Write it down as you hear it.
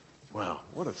Wow,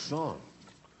 what a song.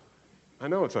 I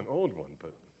know it's an old one,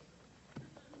 but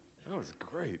that was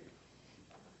great.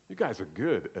 You guys are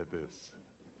good at this.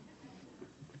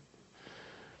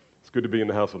 It's good to be in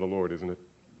the house of the Lord, isn't it?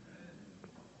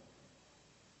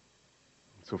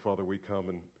 So, Father, we come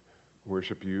and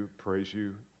worship you, praise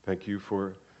you, thank you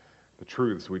for the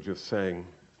truths we just sang,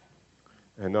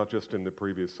 and not just in the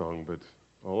previous song, but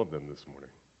all of them this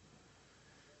morning.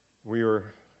 We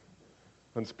are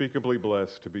unspeakably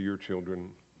blessed to be your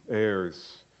children,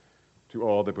 heirs to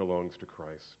all that belongs to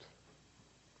Christ.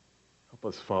 Help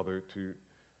us, Father, to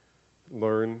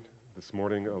learn this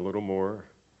morning a little more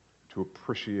to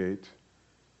appreciate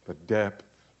the depth,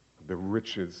 the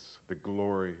riches, the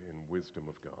glory and wisdom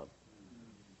of God.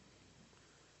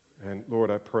 And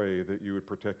Lord, I pray that you would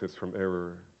protect us from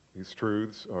error. These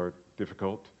truths are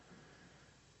difficult.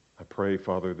 I pray,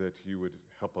 Father, that you would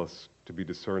help us to be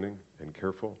discerning and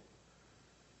careful.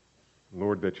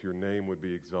 Lord, that your name would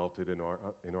be exalted in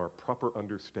our proper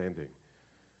understanding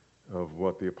of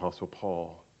what the Apostle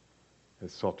Paul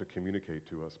has sought to communicate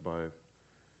to us by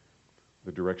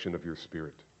the direction of your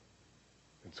Spirit.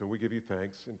 And so we give you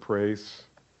thanks and praise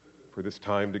for this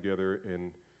time together,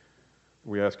 and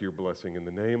we ask your blessing in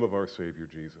the name of our Savior,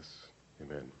 Jesus.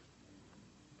 Amen.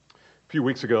 A few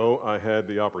weeks ago, I had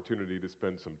the opportunity to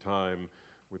spend some time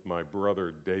with my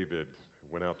brother David.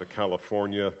 Went out to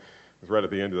California. It was right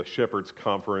at the end of the Shepherds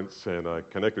Conference, and I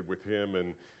connected with him,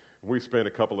 and we spent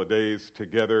a couple of days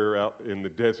together out in the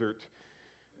desert.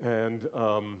 And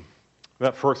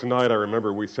that first night, I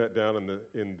remember we sat down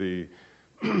in the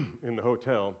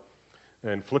hotel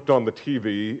and flipped on the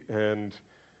TV,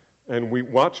 and we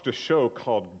watched a show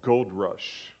called Gold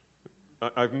Rush.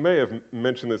 I may have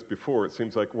mentioned this before. It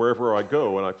seems like wherever I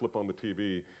go and I flip on the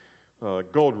TV,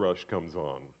 Gold Rush comes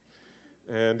on.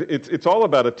 And it's all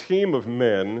about a team of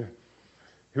men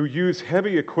who use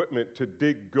heavy equipment to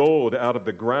dig gold out of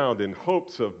the ground in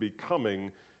hopes of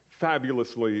becoming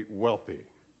fabulously wealthy.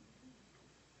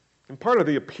 And part of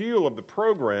the appeal of the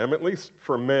program, at least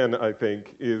for men, I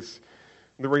think, is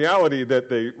the reality that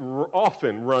they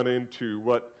often run into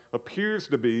what appears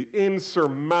to be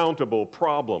insurmountable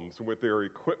problems with their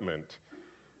equipment,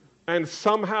 and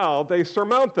somehow they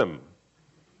surmount them.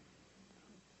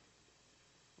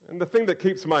 And the thing that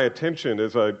keeps my attention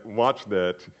as I watch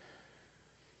that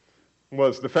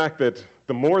was the fact that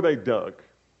the more they dug,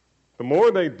 the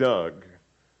more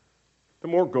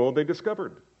gold they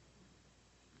discovered.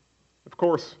 Of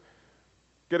course,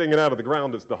 getting it out of the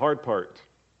ground is the hard part.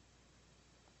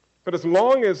 But as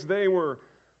long as they were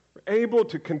able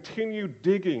to continue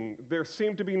digging, there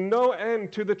seemed to be no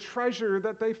end to the treasure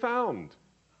that they found.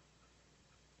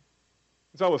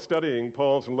 As I was studying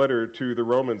Paul's letter to the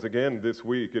Romans again this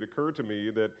week, it occurred to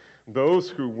me that those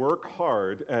who work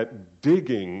hard at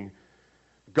digging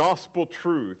gospel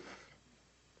truth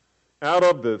out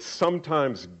of the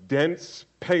sometimes dense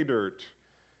pay dirt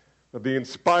of the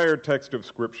inspired text of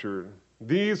Scripture,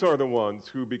 these are the ones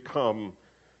who become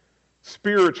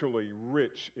spiritually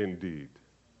rich indeed.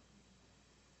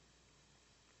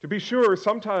 To be sure,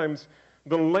 sometimes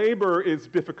the labor is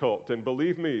difficult, and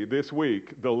believe me, this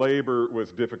week the labor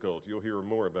was difficult. You'll hear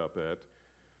more about that.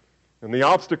 And the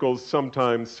obstacles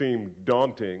sometimes seem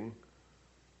daunting.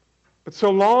 But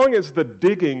so long as the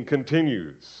digging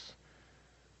continues,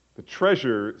 the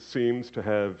treasure seems to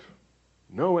have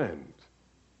no end.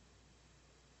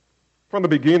 From the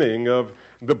beginning of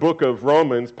the book of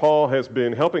Romans, Paul has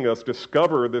been helping us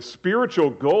discover the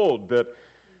spiritual gold that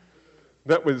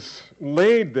was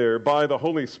laid there by the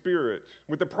Holy Spirit,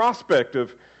 with the prospect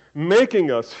of making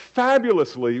us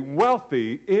fabulously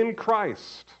wealthy in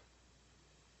Christ.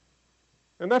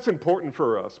 And that's important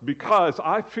for us because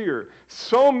I fear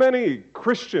so many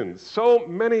Christians, so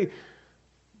many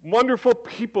wonderful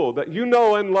people that you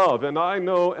know and love, and I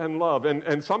know and love,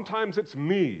 and sometimes it's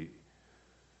me.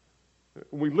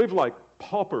 We live like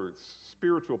paupers,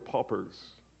 spiritual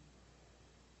paupers.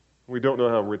 We don't know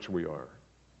how rich we are.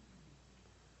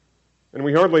 And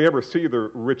we hardly ever see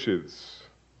the riches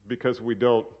because we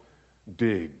don't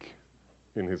dig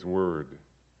in His Word.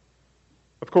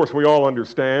 Of course, we all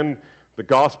understand the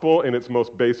gospel in its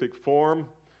most basic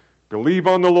form. Believe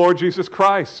on the Lord Jesus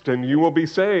Christ and you will be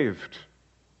saved.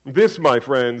 This, my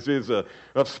friends, is a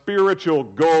spiritual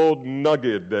gold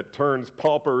nugget that turns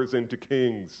paupers into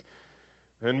kings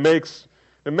and makes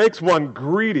one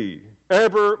greedy,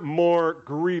 ever more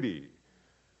greedy,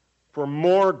 for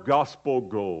more gospel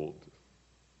gold.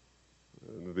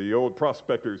 The old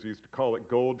prospectors used to call it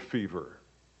gold fever.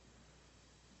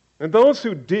 And those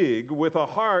who dig with a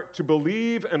heart to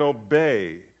believe and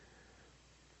obey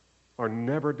are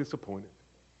never disappointed.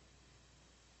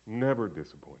 Never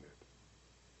disappointed.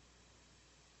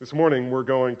 This morning we're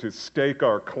going to stake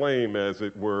our claim, as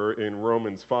it were, in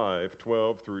Romans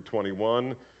 5:12 through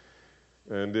 21.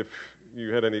 And if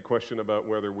you had any question about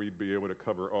whether we'd be able to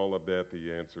cover all of that,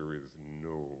 the answer is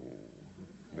no.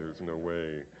 There's no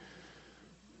way.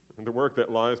 And the work that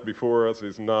lies before us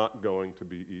is not going to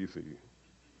be easy.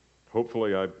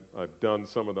 Hopefully I've done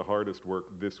some of the hardest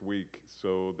work this week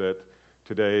so that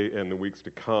today and the weeks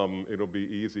to come it'll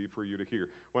be easy for you to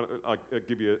hear. I'll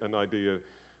give you an idea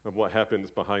of what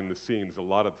happens behind the scenes a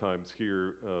lot of times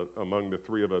here among the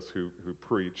three of us who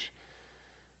preach.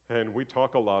 And we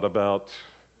talk a lot about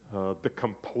the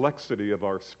complexity of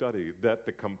our study, that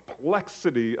the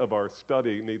complexity of our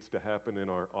study needs to happen in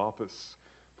our office.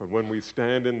 But when we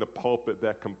stand in the pulpit,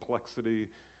 that complexity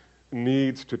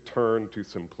needs to turn to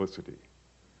simplicity.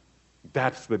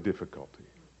 That's the difficulty.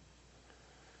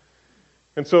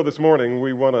 And so this morning,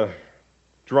 we want to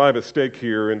drive a stake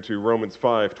here into Romans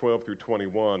 5:12 through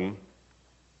 21.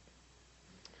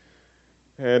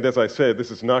 And as I said,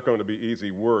 this is not going to be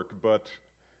easy work, but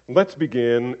let's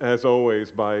begin, as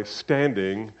always, by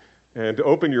standing and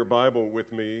open your Bible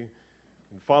with me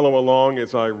and follow along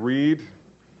as I read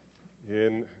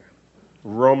in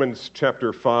Romans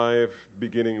chapter 5,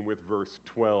 beginning with verse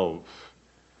 12.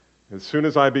 As soon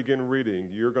as I begin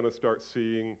reading, you're going to start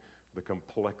seeing the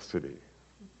complexity.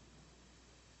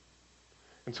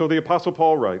 And so the Apostle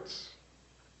Paul writes,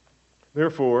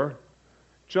 "Therefore,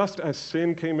 just as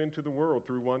sin came into the world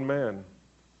through one man,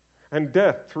 and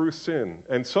death through sin,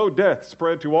 and so death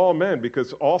spread to all men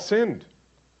because all sinned."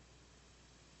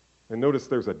 And notice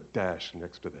there's a dash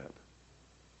next to that.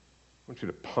 I want you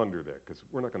to ponder that, because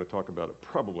we're not going to talk about it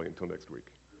probably until next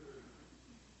week.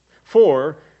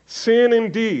 "For sin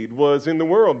indeed was in the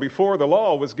world before the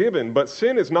law was given, but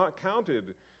sin is not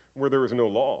counted where there is no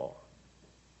law.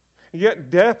 Yet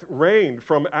death reigned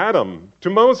from Adam to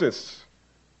Moses,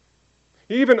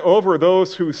 even over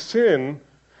those whose sin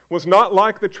was not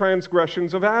like the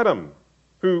transgressions of Adam,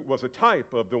 who was a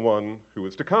type of the one who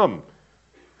is to come.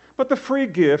 But the free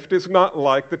gift is not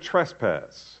like the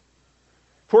trespass.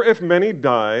 For if many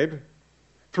died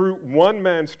through one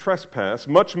man's trespass,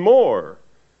 much more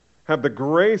have the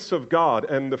grace of God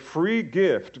and the free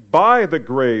gift by the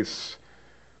grace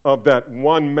of that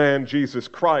one man, Jesus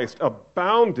Christ,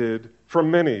 abounded for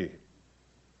many.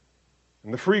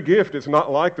 And the free gift is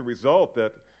not like the result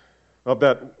of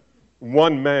that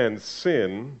one man's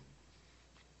sin.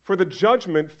 For the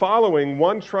judgment following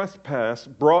one trespass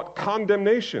brought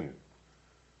condemnation,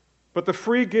 but the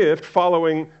free gift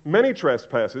following many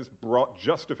trespasses brought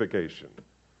justification.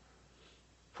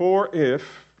 For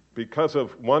if, because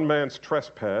of one man's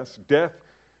trespass, death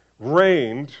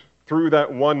reigned through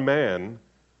that one man,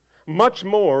 much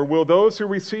more will those who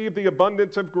receive the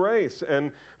abundance of grace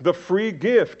and the free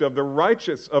gift of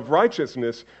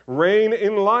righteousness reign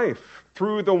in life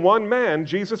through the one man,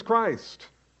 Jesus Christ."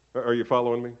 Are you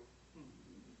following me?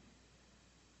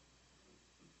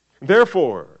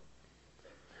 "Therefore,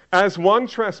 as one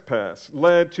trespass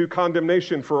led to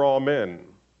condemnation for all men,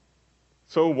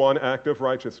 so one act of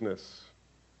righteousness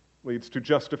leads to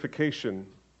justification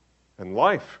and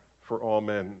life for all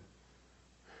men.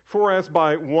 For as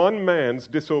by one man's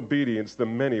disobedience the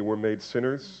many were made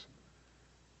sinners,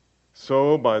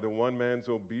 so by the one man's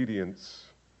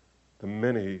obedience the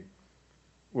many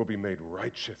will be made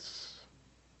righteous.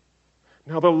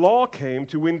 Now the law came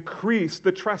to increase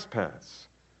the trespass.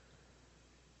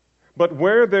 But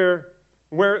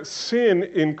where sin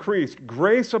increased,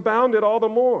 grace abounded all the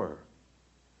more,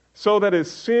 so that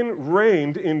as sin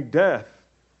reigned in death,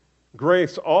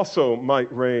 grace also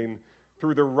might reign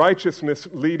through the righteousness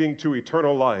leading to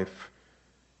eternal life,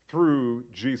 through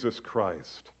Jesus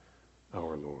Christ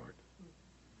our Lord."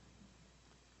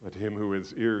 Let him who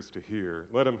has ears to hear,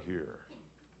 let him hear.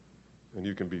 And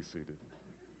you can be seated.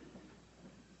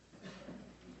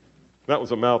 That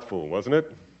was a mouthful, wasn't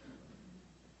it?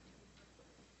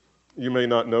 You may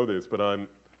not know this, but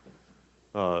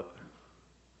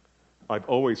I've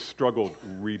always struggled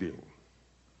reading.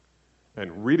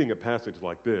 And reading a passage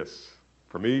like this,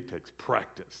 for me, takes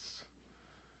practice.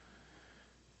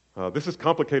 This is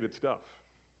complicated stuff.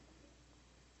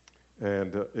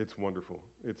 And it's wonderful.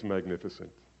 It's magnificent.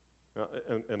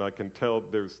 And I can tell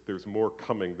there's more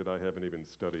coming that I haven't even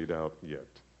studied out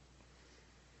yet.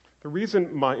 The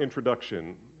reason my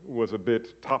introduction was a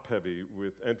bit top-heavy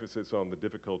with emphasis on the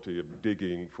difficulty of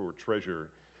digging for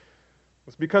treasure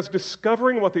was because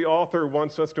discovering what the author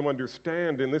wants us to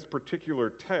understand in this particular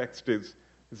text is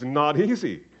not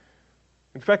easy.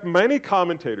 In fact, many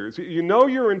commentators, you know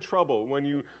you're in trouble when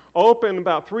you open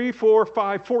about 3, 4,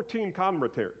 5, 14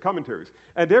 commentaries,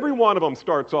 and every one of them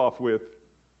starts off with,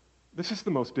 This is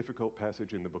the most difficult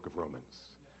passage in the book of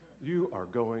Romans. You are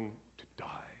going to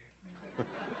die.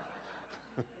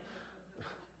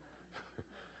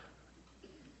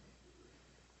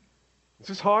 This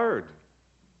is hard,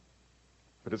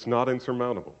 but it's not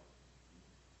insurmountable.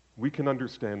 We can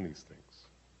understand these things.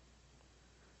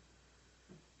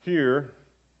 Here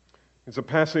is a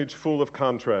passage full of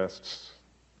contrasts.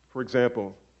 For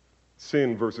example,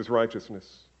 sin versus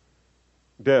righteousness,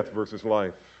 death versus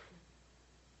life,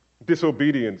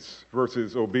 disobedience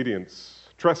versus obedience,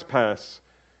 trespass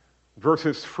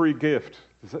versus free gift.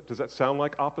 Does that sound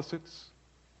like opposites?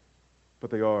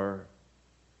 But they are.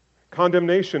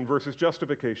 Condemnation versus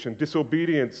justification,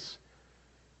 disobedience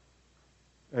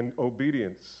and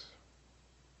obedience.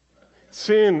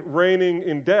 Sin reigning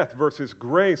in death versus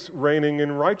grace reigning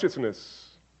in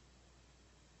righteousness.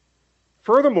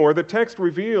 Furthermore, the text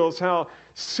reveals how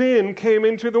sin came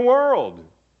into the world.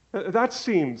 That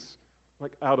seems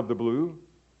like out of the blue,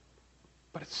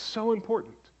 but it's so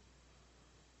important.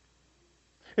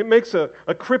 It makes a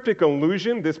cryptic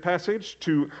allusion, this passage,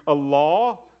 to a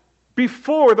law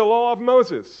before the law of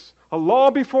Moses, a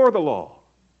law before the law.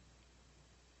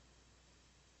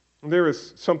 There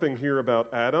is something here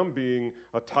about Adam being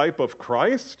a type of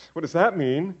Christ. What does that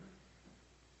mean?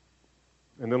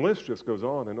 And the list just goes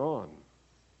on and on.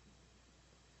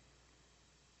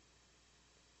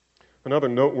 Another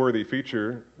noteworthy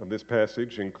feature of this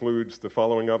passage includes the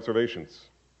following observations.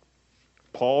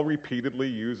 Paul repeatedly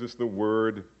uses the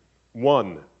word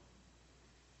one,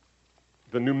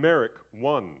 the numeric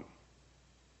one.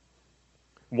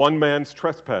 One man's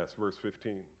trespass, verse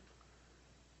 15.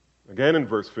 Again in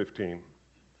verse 15.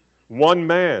 One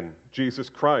man, Jesus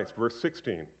Christ, verse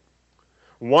 16.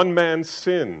 One man's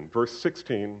sin, verse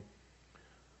 16.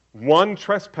 One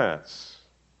trespass,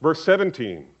 verse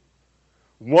 17.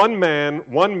 One man,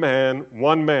 one man,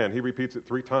 one man. He repeats it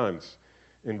 3 times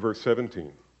in verse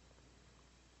 17.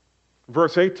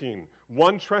 Verse 18,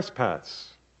 one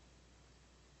trespass.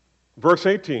 Verse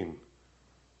 18,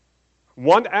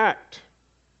 one act.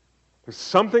 There's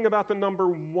something about the number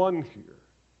 1 here.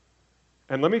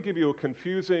 And let me give you a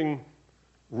confusing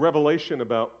revelation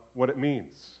about what it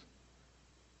means.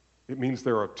 It means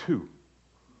there are 2.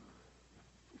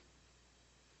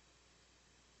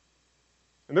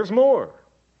 And there's more.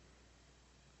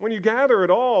 When you gather it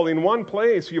all in one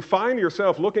place, you find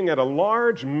yourself looking at a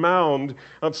large mound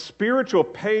of spiritual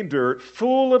pay dirt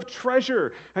full of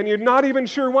treasure, and you're not even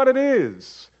sure what it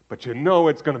is, but you know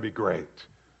it's going to be great.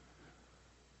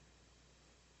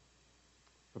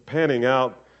 But panning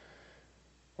out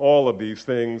all of these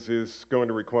things is going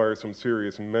to require some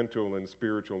serious mental and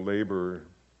spiritual labor,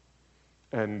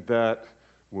 and that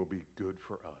will be good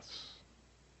for us.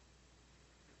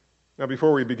 Now,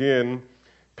 before we begin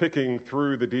picking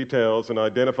through the details and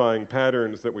identifying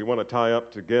patterns that we want to tie up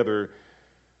together,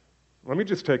 let me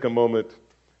just take a moment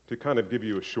to kind of give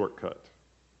you a shortcut.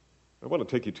 I want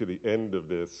to take you to the end of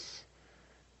this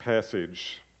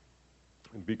passage,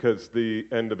 because the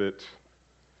end of it,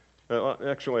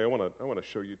 actually, I want to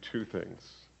show you 2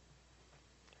 things.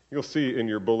 You'll see in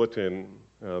your bulletin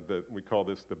that we call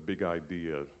this the big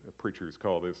idea. Preachers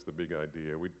call this the big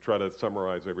idea. We try to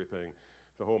summarize everything,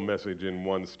 the whole message, in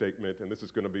one statement, and this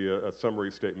is going to be a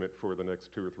summary statement for the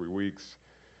next 2 or 3 weeks.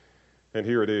 And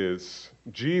here it is.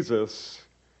 Jesus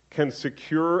can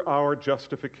secure our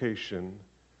justification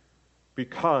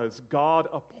because God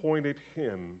appointed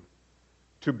him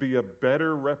to be a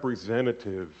better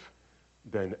representative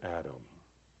than Adam.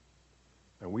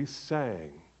 And we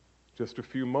sang just a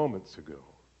few moments ago.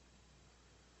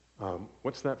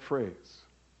 What's that phrase?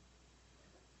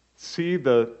 See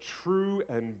the true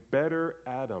and better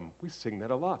Adam. We sing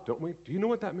that a lot, don't we? Do you know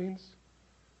what that means?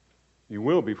 You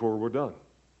will before we're done.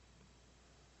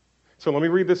 So let me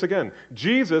read this again.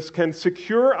 Jesus can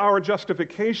secure our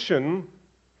justification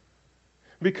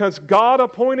because God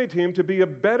appointed him to be a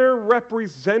better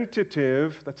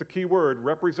representative. That's a key word,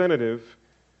 representative.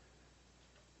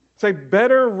 It's a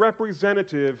better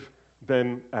representative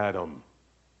than Adam.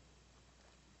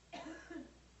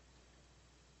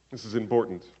 This is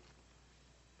important.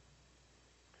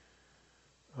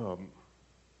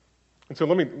 And so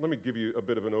let me give you a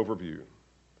bit of an overview.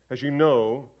 As you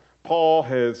know, Paul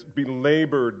has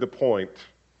belabored the point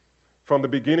from the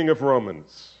beginning of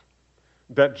Romans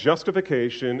that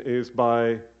justification is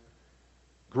by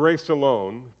grace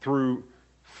alone, through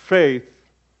faith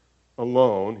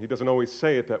alone. He doesn't always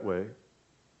say it that way.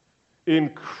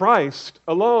 In Christ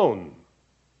alone.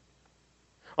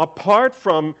 Apart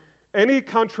from any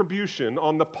contribution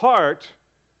on the part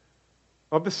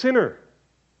of the sinner.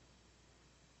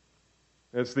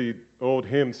 As the old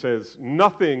hymn says,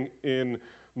 nothing in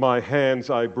my hands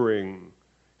I bring.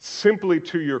 Simply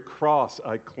to your cross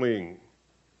I cling.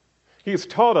 He has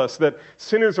taught us that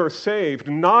sinners are saved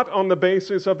not on the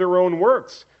basis of their own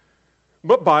works,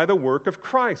 but by the work of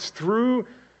Christ, through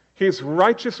his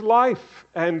righteous life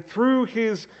and through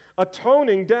his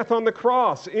atoning death on the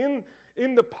cross, in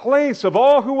the place of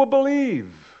all who will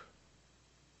believe.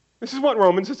 This is what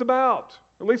Romans is about,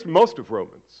 at least most of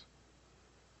Romans.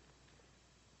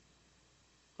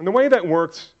 And the way that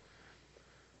works,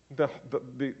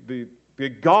 the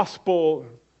gospel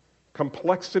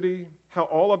complexity, how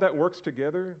all of that works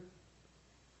together,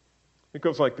 it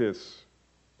goes like this.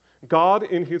 God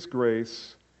in his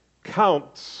grace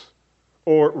counts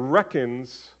or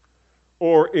reckons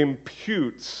or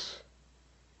imputes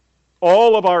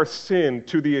all of our sin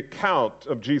to the account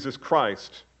of Jesus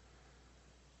Christ,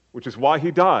 which is why he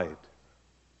died.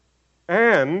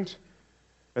 And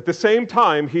at the same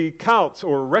time, he counts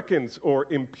or reckons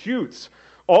or imputes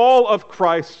all of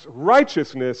Christ's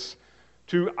righteousness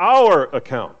to our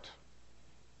account.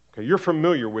 Okay, you're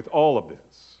familiar with all of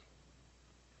this.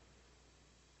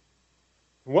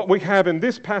 What we have in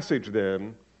this passage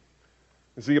then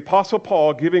is the Apostle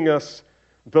Paul giving us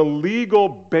the legal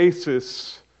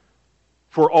basis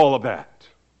for all of that.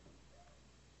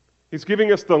 He's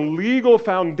giving us the legal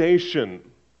foundation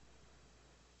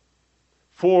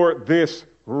for this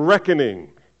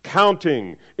reckoning,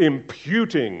 counting,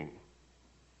 imputing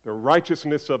the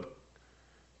righteousness of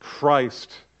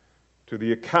Christ to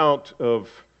the account of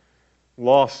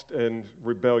lost and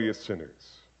rebellious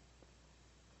sinners.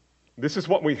 This is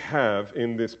what we have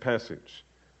in this passage.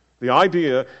 The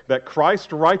idea that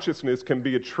Christ's righteousness can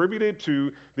be attributed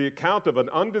to the account of an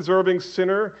undeserving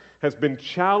sinner has been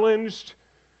challenged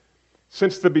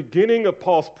since the beginning of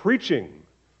Paul's preaching,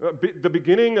 the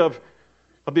beginning of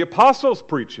the apostles'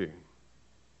 preaching,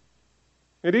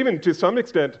 and even to some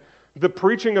extent, the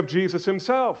preaching of Jesus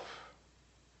himself.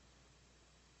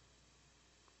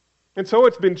 And so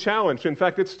it's been challenged. In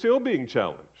fact, it's still being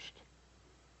challenged.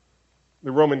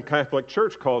 The Roman Catholic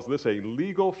Church calls this a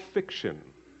legal fiction.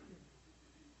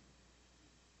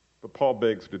 But Paul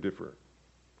begs to differ.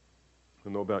 I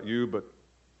don't know about you, but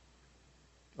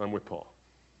I'm with Paul.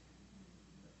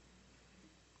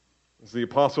 As the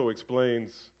apostle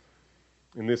explains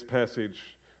in this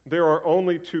passage, there are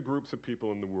only two groups of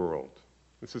people in the world.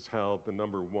 This is how the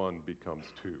number one becomes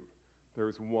two. There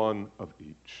is one of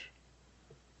each.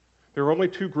 There are only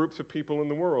two groups of people in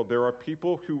the world. There are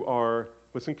people who are,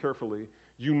 listen carefully,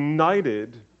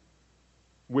 united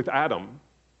with Adam,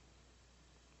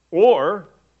 or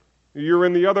you're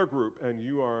in the other group and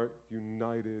you are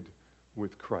united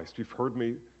with Christ. You've heard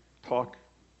me talk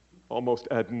almost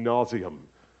ad nauseum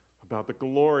about the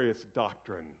glorious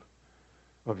doctrine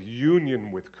of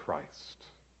union with Christ.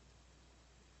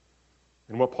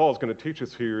 And what Paul's going to teach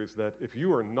us here is that if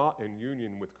you are not in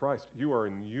union with Christ, you are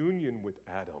in union with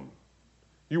Adam.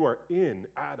 You are in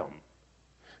Adam.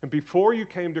 And before you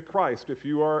came to Christ, if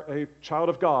you are a child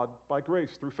of God by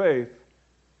grace through faith,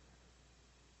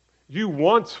 you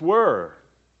once were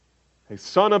a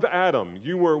son of Adam.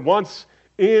 You were once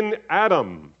in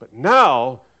Adam. But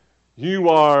now you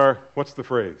are, what's the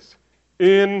phrase?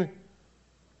 In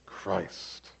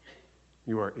Christ.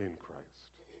 You are in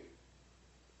Christ.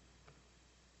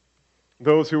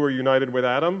 Those who are united with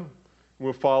Adam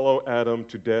will follow Adam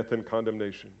to death and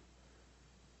condemnation.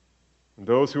 And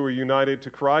those who are united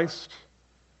to Christ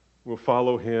will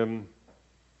follow him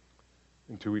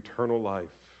into eternal life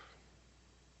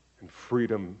and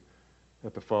freedom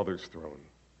at the Father's throne.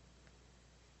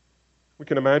 We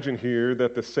can imagine here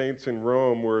that the saints in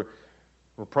Rome were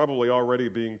probably already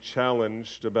being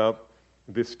challenged about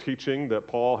this teaching that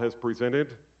Paul has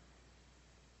presented.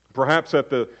 Perhaps at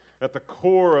the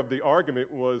core of the argument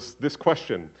was this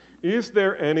question: is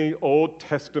there any Old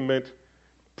Testament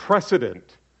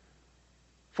precedent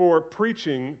for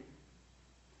preaching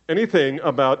anything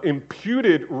about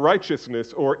imputed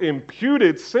righteousness or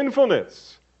imputed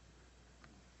sinfulness?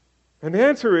 And the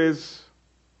answer is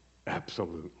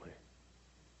absolutely.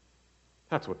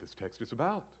 That's what this text is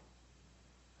about.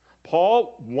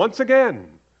 Paul, once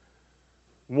again,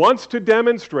 wants to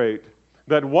demonstrate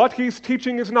that what he's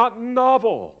teaching is not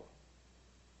novel.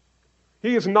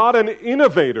 He is not an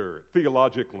innovator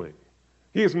theologically.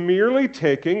 He is merely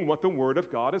taking what the Word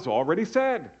of God has already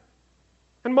said,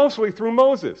 and mostly through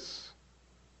Moses.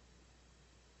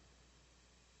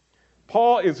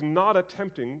 Paul is not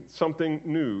attempting something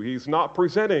new. He's not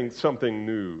presenting something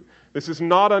new. This is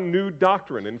not a new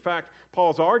doctrine. In fact,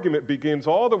 Paul's argument begins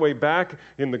all the way back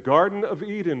in the Garden of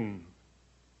Eden.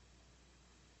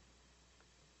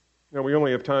 Now, we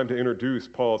only have time to introduce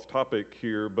Paul's topic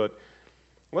here, but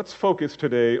Let's focus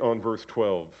today on verse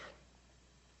 12.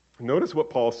 Notice what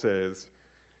Paul says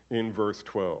in verse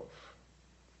 12.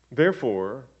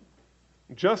 Therefore,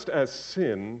 just as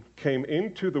sin came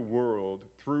into the world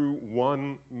through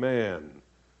one man.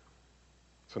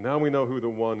 So now we know who the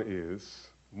one is.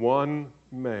 One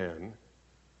man.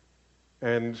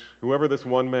 And whoever this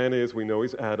one man is, we know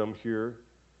he's Adam here.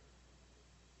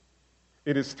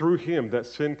 It is through him that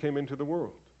sin came into the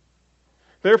world.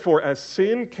 Therefore, as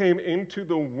sin came into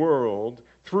the world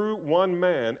through one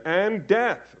man, and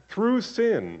death through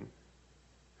sin,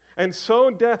 and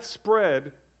so death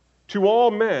spread to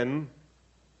all men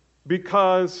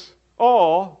because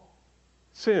all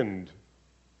sinned.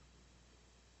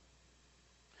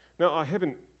 Now, I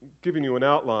haven't given you an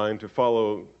outline to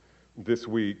follow this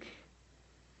week,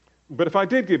 but if I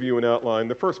did give you an outline,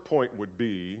 the first point would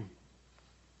be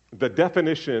the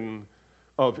definition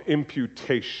of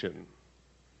imputation.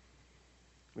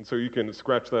 And so you can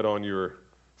scratch that on your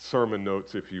sermon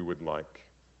notes if you would like.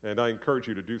 And I encourage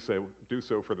you to do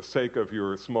so for the sake of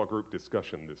your small group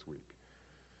discussion this week.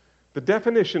 The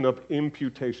definition of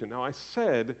imputation. Now, I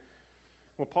said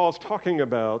what Paul's talking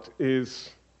about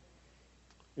is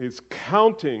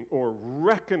counting or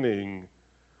reckoning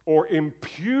or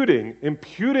imputing.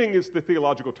 Imputing is the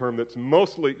theological term that's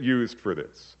mostly used for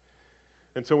this.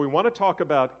 And so we want to talk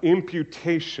about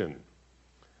imputation.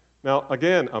 Now,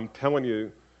 again, I'm telling you,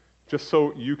 just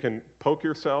so you can poke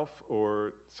yourself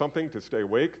or something to stay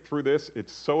awake through this,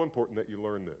 it's so important that you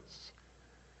learn this.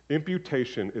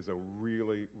 Imputation is a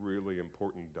really, really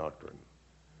important doctrine.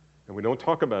 And we don't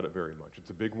talk about it very much. It's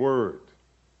a big word.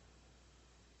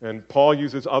 And Paul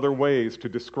uses other ways to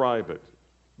describe it,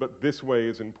 but this way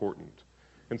is important.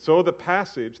 And so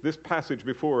this passage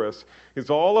before us, is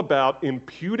all about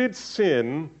imputed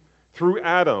sin through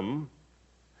Adam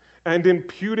and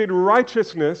imputed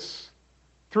righteousness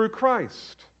through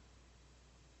Christ.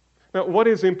 Now, what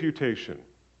is imputation?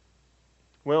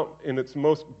 Well, in its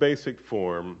most basic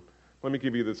form, let me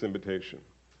give you this invitation.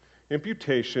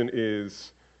 Imputation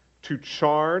is to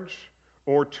charge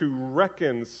or to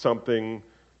reckon something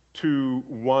to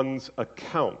one's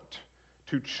account.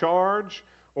 To charge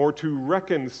or to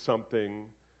reckon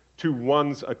something to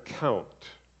one's account.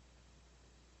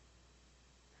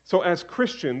 So as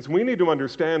Christians, we need to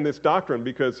understand this doctrine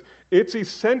because it's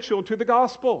essential to the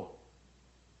gospel.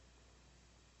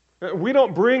 We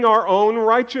don't bring our own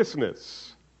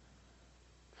righteousness.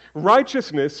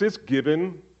 Righteousness is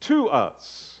given to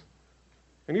us.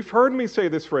 And you've heard me say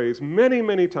this phrase many,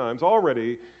 many times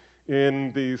already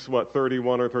in these,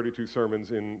 31 or 32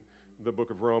 sermons in the book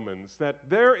of Romans, that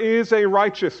there is a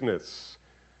righteousness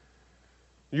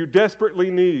you desperately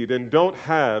need and don't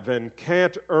have and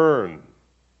can't earn.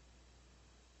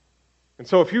 And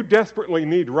so if you desperately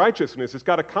need righteousness, it's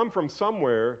got to come from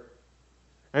somewhere.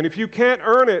 And if you can't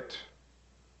earn it,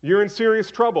 you're in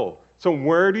serious trouble. So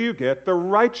where do you get the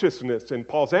righteousness? And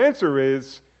Paul's answer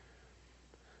is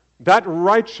that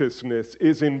righteousness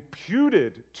is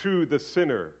imputed to the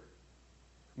sinner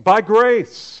by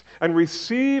grace and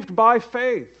received by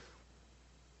faith.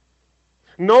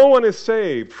 No one is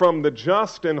saved from the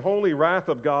just and holy wrath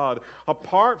of God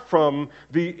apart from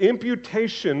the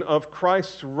imputation of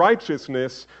Christ's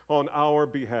righteousness on our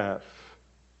behalf.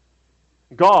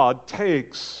 God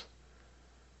takes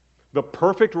the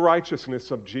perfect righteousness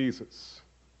of Jesus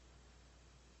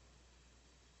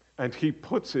and he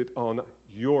puts it on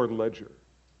your ledger.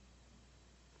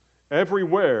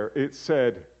 Everywhere it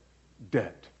said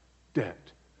debt,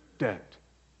 debt, debt,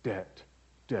 debt,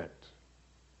 debt.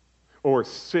 Or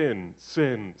sin,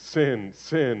 sin, sin,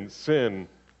 sin, sin.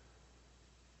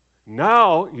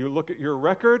 Now you look at your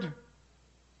record,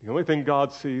 the only thing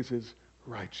God sees is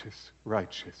righteous,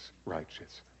 righteous,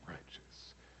 righteous,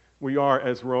 righteous. We are,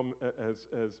 as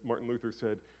Martin Luther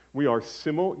said, we are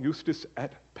simul justus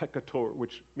et peccator,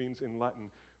 which means in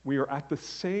Latin, we are at the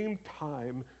same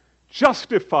time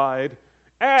justified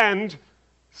and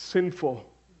sinful.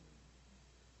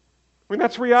 I mean,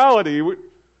 that's reality.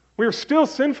 We are still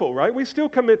sinful, right? We still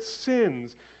commit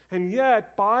sins. And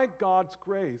yet, by God's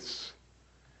grace,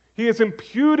 he has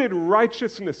imputed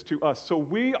righteousness to us, so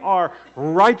we are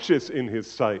righteous in his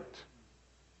sight.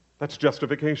 That's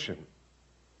justification.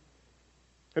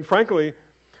 And frankly,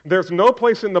 there's no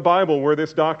place in the Bible where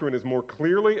this doctrine is more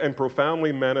clearly and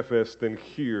profoundly manifest than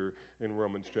here in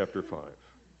Romans chapter 5.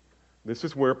 This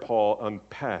is where Paul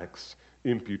unpacks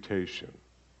imputation.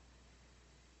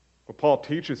 What Paul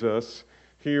teaches us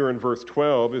here in verse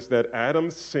 12 is that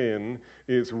Adam's sin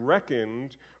is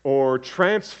reckoned or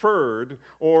transferred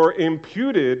or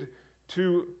imputed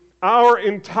to our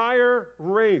entire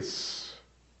race,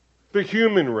 the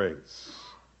human race.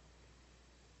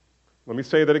 Let me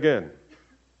say that again,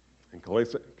 in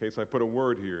case I put a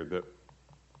word here that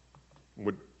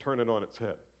would turn it on its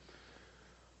head.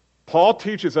 Paul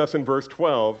teaches us in verse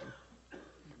 12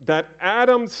 that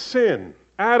Adam's sin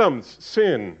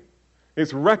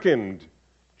is reckoned,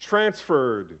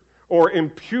 transferred, or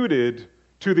imputed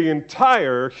to the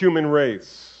entire human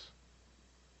race.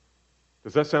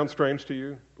 Does that sound strange to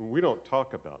you? We don't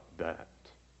talk about that.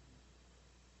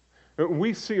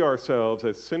 We see ourselves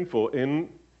as sinful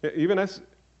even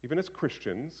as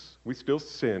Christians, we still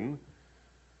sin.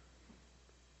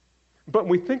 But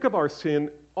we think of our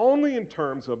sin only in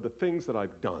terms of the things that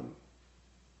I've done,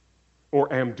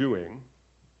 or am doing,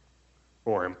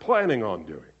 or am planning on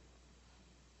doing.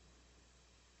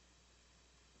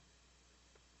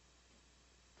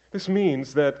 This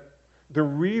means that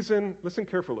listen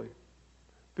carefully,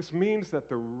 this means that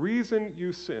the reason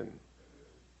you sin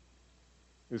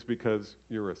is because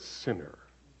you're a sinner.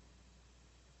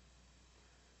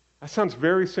 That sounds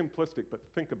very simplistic, but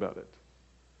think about it.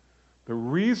 The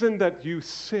reason that you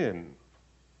sin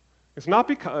is not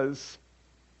because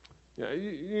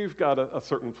you've got a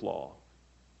certain flaw.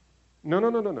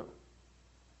 No.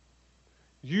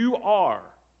 You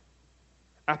are,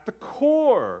 at the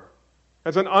core,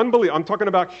 as an unbeliever. I'm talking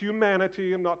about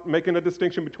humanity. I'm not making a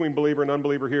distinction between believer and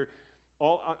unbeliever here.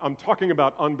 I'm talking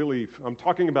about unbelief. I'm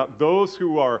talking about those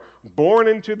who are born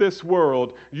into this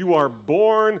world. You are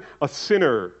born a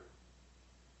sinner.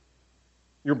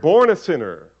 You're born a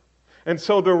sinner. And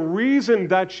so the reason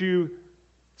that you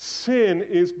sin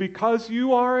is because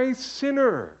you are a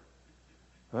sinner.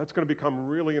 That's going to become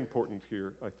really important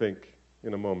here, I think,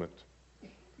 in a moment.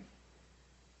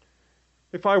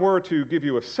 If I were to give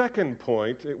you a second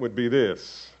point, it would be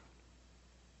this.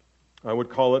 I would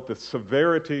call it the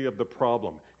severity of the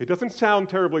problem. It doesn't sound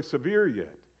terribly severe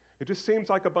yet. It just seems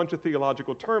like a bunch of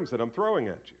theological terms that I'm throwing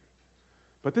at you.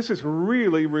 But this is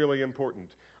really, really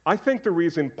important. I think the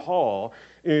reason Paul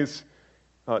is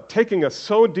taking us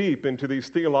so deep into these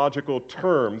theological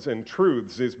terms and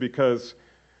truths is because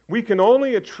we can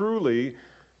only truly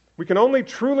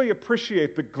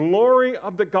appreciate the glory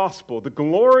of the gospel, the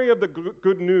glory of the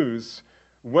good news,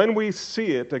 when we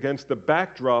see it against the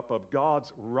backdrop of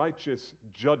God's righteous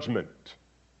judgment.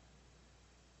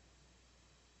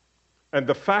 And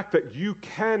the fact that you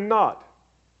cannot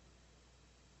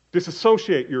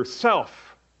disassociate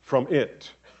yourself from it,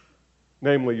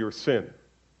 namely your sin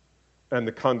and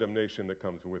the condemnation that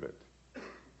comes with it.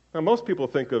 Now, most people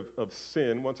think of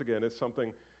sin, once again, as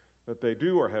something that they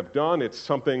do or have done. It's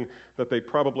something that they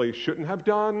probably shouldn't have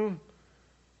done.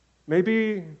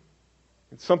 Maybe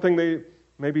it's something they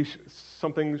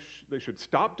should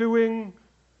stop doing.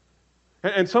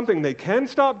 And something they can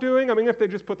stop doing. I mean, if they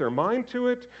just put their mind to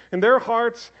it. In their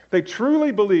hearts, they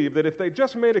truly believe that if they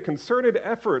just made a concerted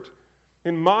effort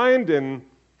in mind and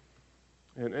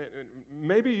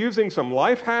maybe using some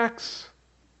life hacks,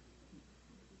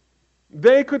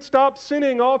 they could stop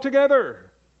sinning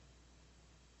altogether.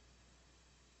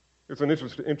 There's an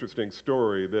interesting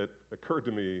story that occurred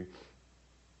to me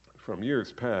from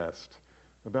years past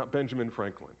about Benjamin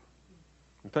Franklin.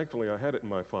 And thankfully, I had it in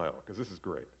my file, because this is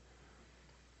great.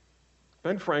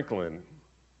 Ben Franklin,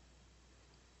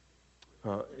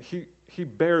 he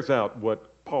bears out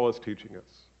what Paul is teaching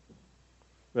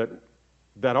us,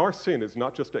 that our sin is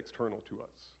not just external to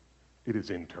us, it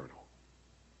is internal.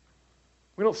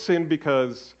 We don't sin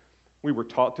because we were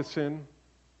taught to sin.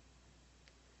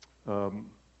 Let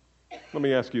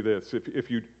me ask you this. If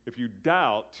you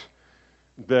doubt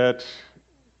that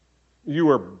you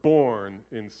were born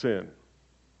in sin,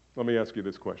 let me ask you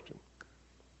this question.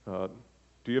 Do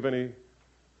you have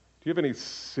any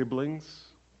siblings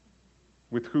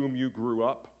with whom you grew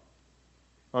up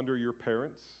under your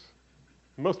parents?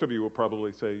 Most of you will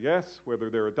probably say yes, whether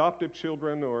they're adoptive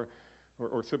children or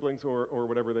siblings or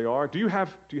whatever they are. Do you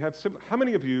have siblings? How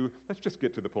many of you, let's just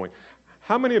get to the point.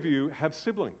 How many of you have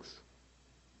siblings?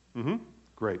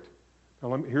 Great.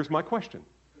 Now here's my question.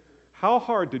 How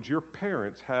hard did your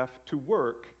parents have to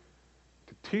work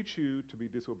to teach you to be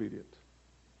disobedient?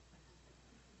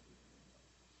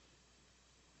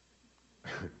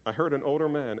 I heard an older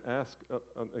man ask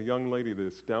a young lady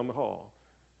this down the hall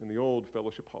in the old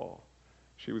fellowship hall.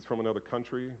 She was from another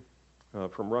country,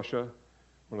 from Russia,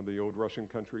 one of the old Russian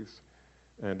countries,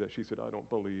 and she said, "I don't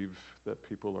believe that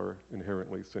people are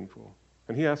inherently sinful."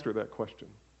 And he asked her that question.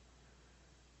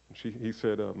 And he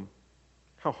said,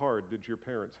 "How hard did your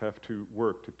parents have to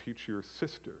work to teach your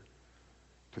sister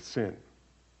to sin,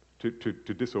 to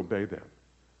disobey them?"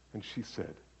 And she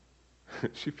said,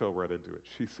 she fell right into it.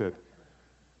 She said,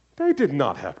 "They did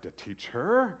not have to teach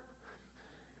her.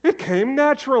 It came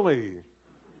naturally."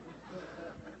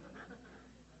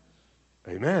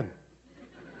 Amen.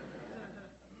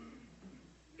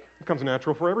 It becomes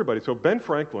natural for everybody. So Ben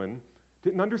Franklin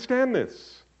didn't understand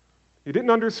this. He didn't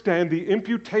understand the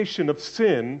imputation of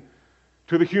sin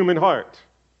to the human heart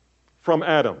from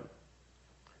Adam.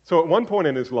 So at one point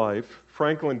in his life,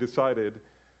 Franklin decided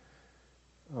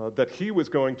that he was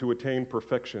going to attain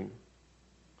perfection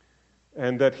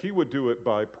and that he would do it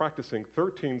by practicing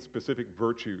 13 specific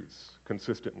virtues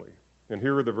consistently. And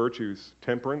here are the virtues: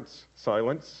 temperance,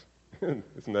 silence.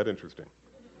 Isn't that interesting?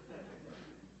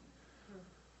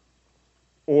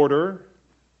 Order,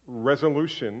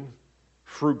 resolution,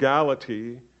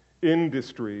 frugality,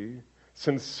 industry,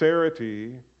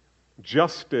 sincerity,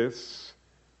 justice,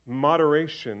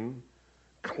 moderation,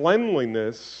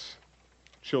 cleanliness,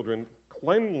 children,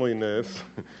 cleanliness,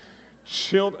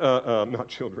 not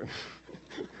children,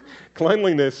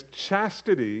 cleanliness,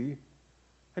 chastity,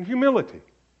 and humility.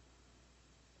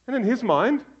 And in his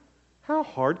mind, how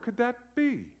hard could that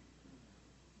be?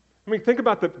 I mean, think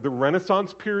about the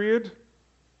Renaissance period.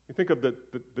 You think of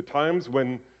the times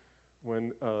when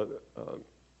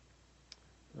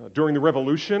during the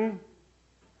Revolution,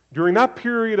 during that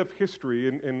period of history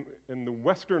in the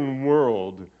Western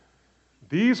world,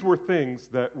 these were things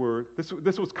that were,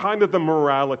 this was kind of the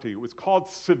morality. It was called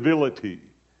civility.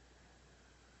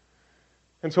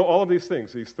 And so all of these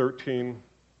things, these 13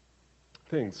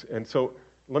 things. And so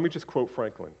let me just quote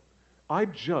Franklin. "I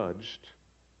judged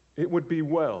it would be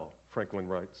well," Franklin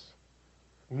writes,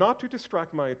 "not to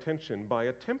distract my attention by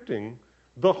attempting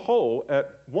the whole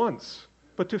at once,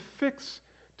 but to fix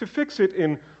it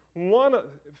in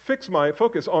fix my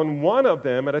focus on one of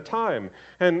them at a time.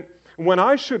 And when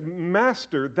I should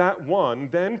master that one,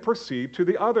 then proceed to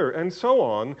the other, and so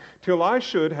on, till I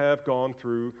should have gone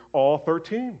through all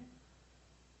 13.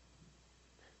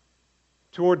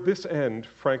 Toward this end,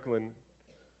 Franklin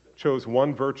chose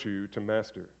one virtue to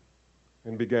master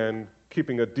and began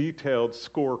keeping a detailed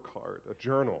scorecard, a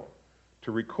journal,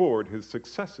 to record his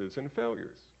successes and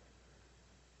failures.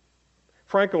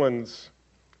 Franklin's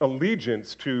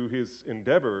allegiance to his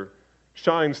endeavor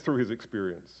shines through his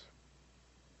experience.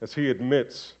 As he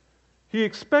admits, he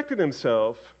expected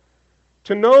himself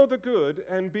to know the good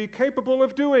and be capable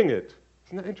of doing it.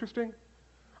 Isn't that interesting?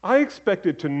 I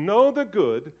expected to know the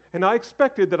good, and I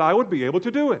expected that I would be able to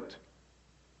do it.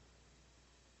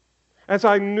 As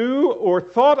I knew or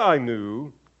thought I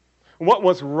knew what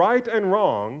was right and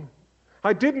wrong,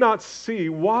 I did not see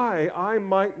why I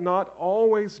might not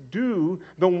always do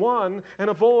the one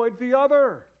and avoid the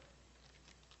other.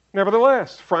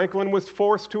 Nevertheless, Franklin was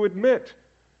forced to admit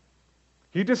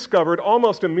he discovered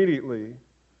almost immediately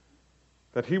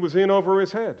that he was in over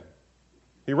his head.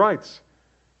 He writes,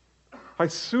 "I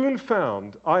soon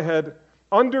found I had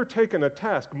undertaken a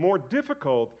task more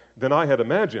difficult than I had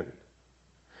imagined.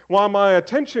 While my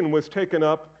attention was taken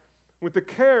up with the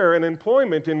care and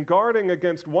employment in guarding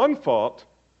against one fault,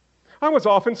 I was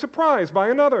often surprised by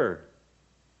another.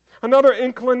 Another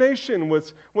inclination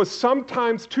was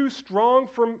sometimes too strong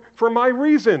for my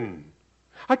reason.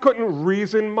 I couldn't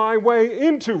reason my way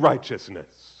into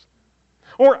righteousness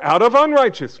or out of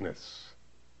unrighteousness."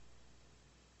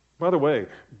 By the way,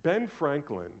 Ben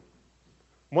Franklin,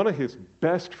 one of his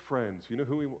best friends, you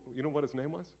know what his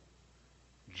name was?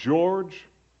 George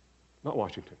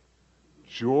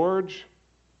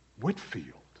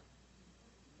Whitefield.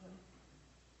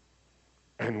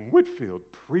 And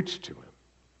Whitefield preached to him.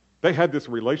 They had this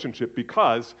relationship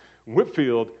because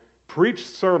Whitefield preached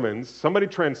sermons, somebody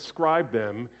transcribed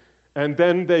them, and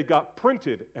then they got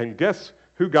printed. And guess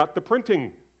who got the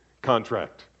printing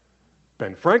contract?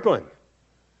 Ben Franklin.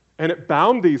 And it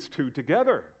bound these two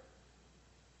together.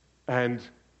 And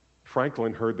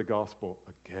Franklin heard the gospel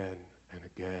again and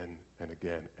again and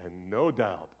again. And no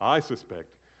doubt, I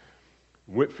suspect,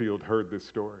 Whitefield heard this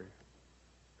story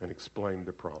and explained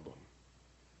the problem,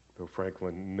 though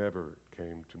Franklin never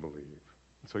came to believe.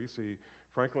 So you see,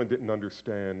 Franklin didn't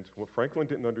understand. What Franklin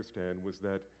didn't understand was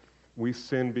that we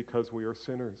sin because we are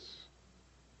sinners,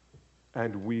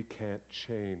 and we can't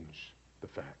change the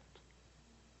fact.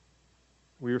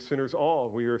 We are sinners all.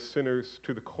 We are sinners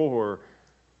to the core.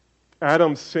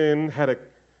 Adam's sin had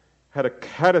a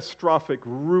catastrophic,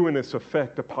 ruinous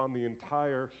effect upon the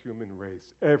entire human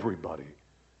race.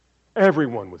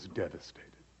 Everyone was devastated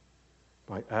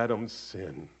by Adam's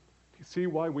sin. Do you see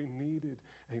why we needed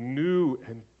a new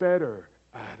and better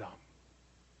Adam?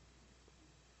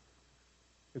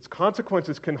 Its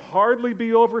consequences can hardly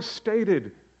be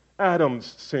overstated. Adam's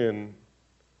sin.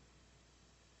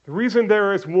 The reason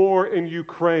there is war in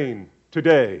Ukraine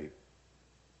today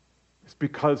is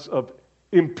because of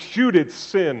imputed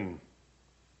sin.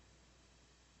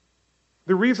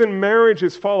 The reason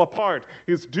marriages fall apart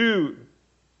is due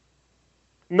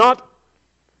not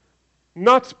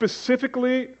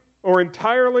specifically or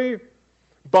entirely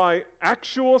by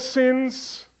actual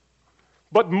sins,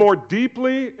 but more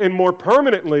deeply and more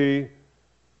permanently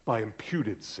by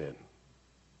imputed sin.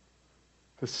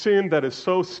 The sin that has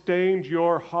so stained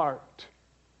your heart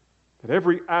that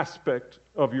every aspect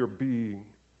of your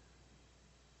being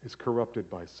is corrupted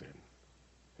by sin.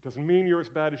 It doesn't mean you're as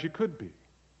bad as you could be,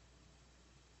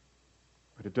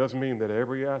 but it does mean that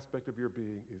every aspect of your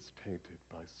being is tainted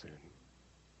by sin.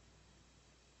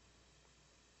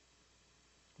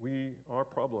 Our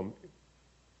problem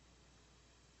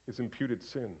is imputed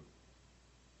sin.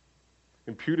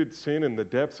 Imputed sin in the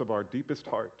depths of our deepest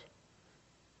heart.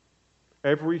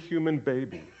 Every human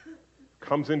baby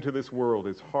comes into this world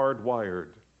is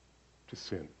hardwired to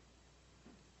sin.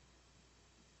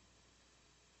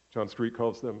 John Street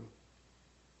calls them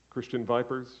Christian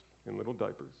vipers in little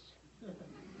diapers.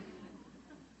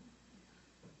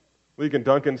 Ligon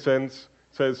Duncan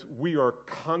says, we are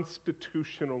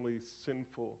constitutionally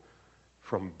sinful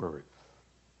from birth.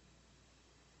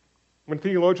 When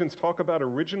theologians talk about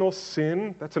original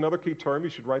sin, that's another key term, you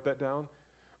should write that down.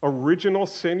 Original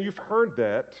sin, you've heard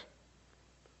that,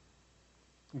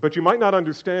 but you might not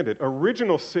understand it.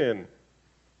 Original sin,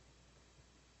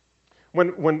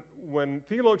 when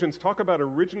theologians talk about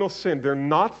original sin, they're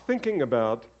not thinking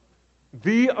about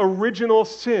the original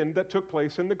sin that took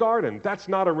place in the garden. That's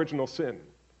not original sin.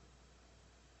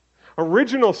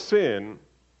 Original sin,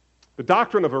 the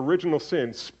doctrine of original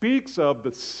sin, speaks of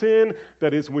the sin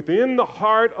that is within the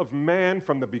heart of man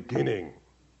from the beginning.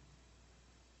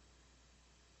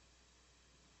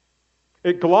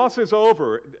 It glosses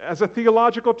over, as a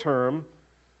theological term,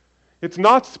 it's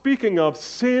not speaking of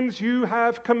sins you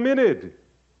have committed.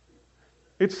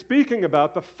 It's speaking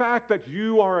about the fact that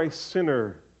you are a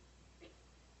sinner.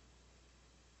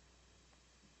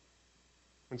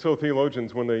 And so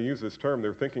theologians, when they use this term,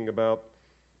 they're thinking about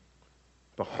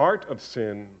the heart of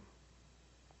sin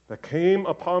that came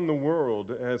upon the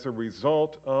world as a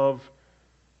result of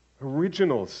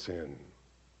original sin,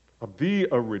 of the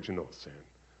original sin.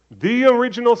 The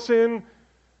original sin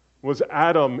was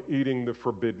Adam eating the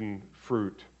forbidden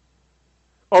fruit.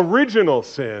 Original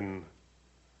sin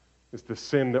is the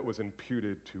sin that was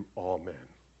imputed to all men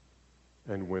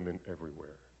and women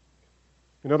everywhere.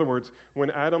 In other words,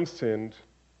 when Adam sinned,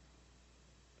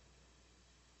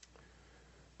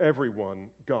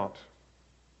 everyone got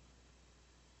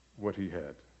what he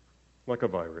had, like a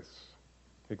virus,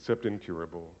 except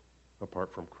incurable,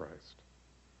 apart from Christ.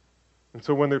 And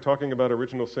so when they're talking about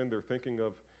original sin, they're thinking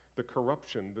of the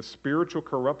corruption, the spiritual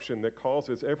corruption that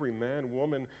causes every man,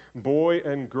 woman, boy,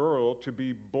 and girl to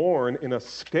be born in a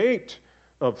state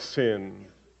of sin.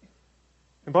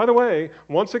 And by the way,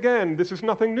 once again, this is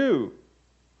nothing new.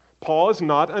 Paul is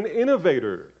not an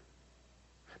innovator.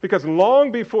 Because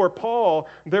long before Paul,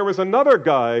 there was another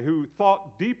guy who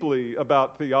thought deeply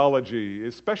about theology,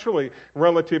 especially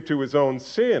relative to his own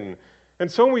sin.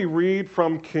 And so we read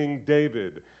from King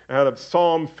David out of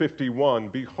Psalm 51,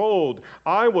 "Behold,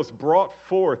 I was brought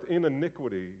forth in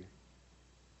iniquity,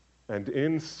 and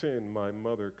in sin my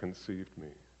mother conceived me."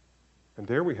 And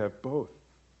there we have both.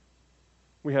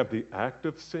 We have the act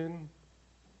of sin,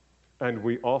 and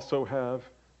we also have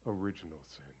original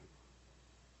sin.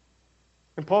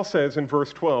 And Paul says in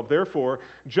verse 12, "Therefore,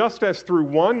 just as through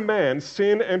one man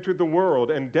sin entered the world,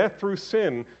 and death through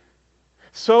sin,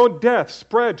 so death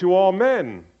spread to all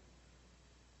men,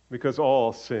 because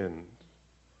all sinned."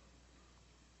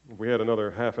 If we had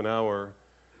another half an hour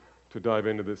to dive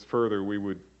into this further, we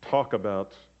would talk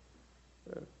about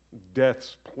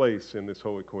death's place in this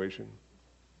whole equation.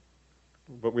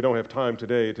 But we don't have time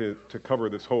today to cover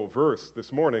this whole verse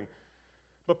this morning.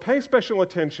 But pay special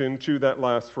attention to that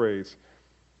last phrase.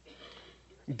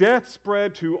 Death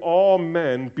spread to all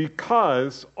men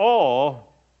because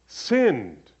all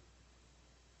sinned.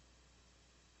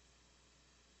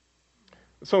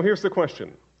 So here's the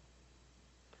question.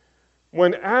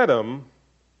 When Adam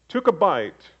took a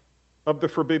bite of the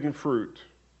forbidden fruit,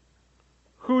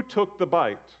 who took the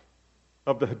bite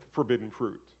of the forbidden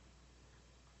fruit?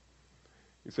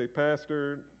 You say,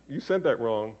 "Pastor, you said that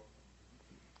wrong."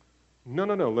 No.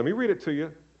 Let me read it to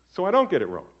you so I don't get it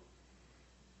wrong.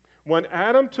 When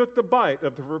Adam took the bite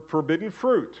of the forbidden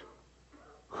fruit,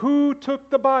 who took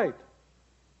the bite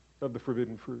of the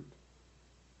forbidden fruit?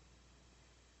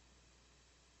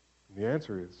 And the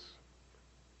answer is,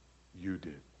 you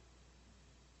did.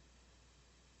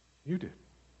 You did.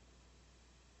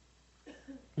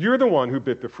 You're the one who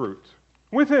bit the fruit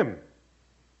with him.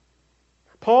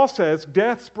 Paul says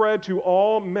death spread to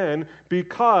all men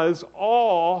because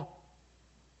all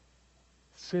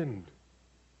sinned.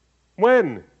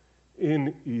 When?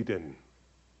 In Eden.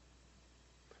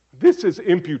 This is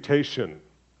imputation.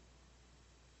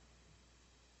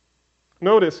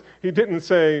 Notice, he didn't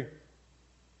say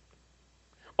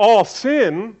all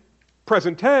sin,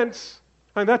 present tense,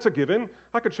 and that's a given.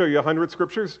 I could show you 100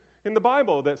 scriptures in the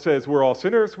Bible that says we're all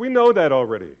sinners. We know that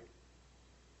already.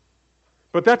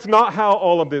 But that's not how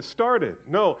all of this started.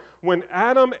 No, when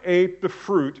Adam ate the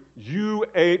fruit, you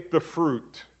ate the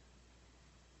fruit.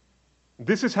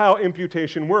 This is how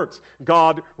imputation works.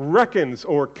 God reckons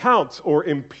or counts or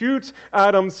imputes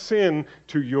Adam's sin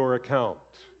to your account.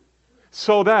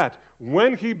 So that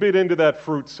when he bit into that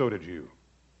fruit, so did you.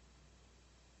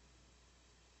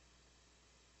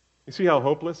 You see how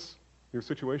hopeless your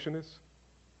situation is?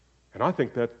 And I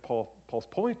think that's Paul's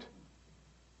point,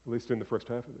 at least in the first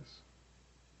half of this.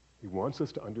 He wants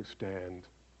us to understand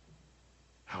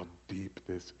how deep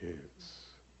this is.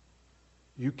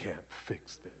 You can't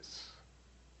fix this.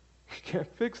 You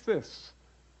can't fix this.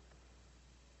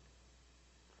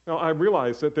 Now, I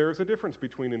realize that there is a difference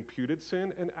between imputed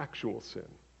sin and actual sin.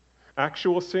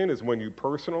 Actual sin is when you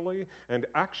personally and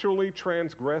actually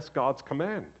transgress God's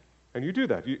command. And you do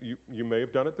that. You may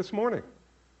have done it this morning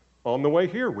on the way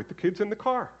here with the kids in the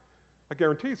car. I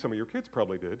guarantee some of your kids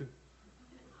probably did.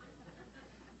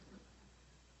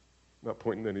 Not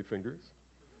pointing any fingers.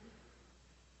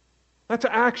 That's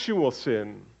actual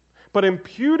sin. But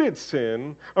imputed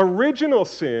sin, original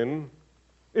sin,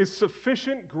 is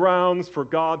sufficient grounds for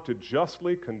God to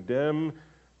justly condemn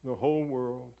the whole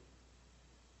world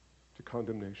to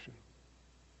condemnation.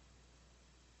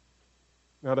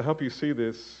 Now, to help you see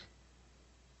this,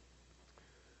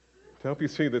 to help you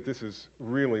see that this is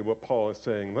really what Paul is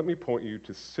saying, let me point you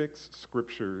to 6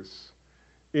 scriptures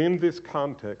in this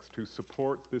context to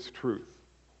support this truth.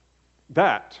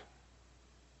 That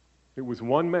it was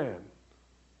one man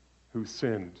who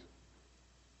sinned,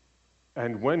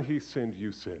 and when he sinned,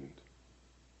 you sinned.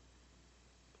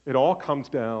 It all comes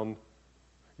down,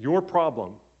 your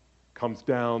problem comes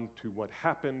down to what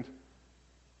happened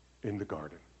in the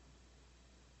garden,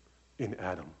 in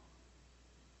Adam.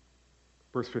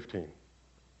 Verse 15.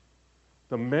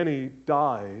 The many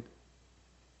died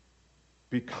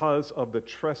because of the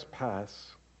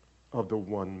trespass of the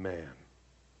one man.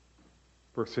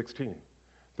 Verse 16.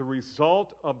 The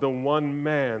result of the one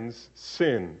man's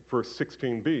sin. Verse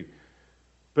 16b.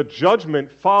 The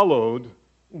judgment followed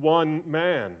one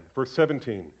man. Verse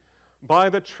 17. By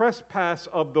the trespass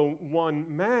of the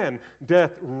one man,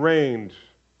 death reigned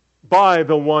by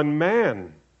the one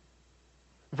man.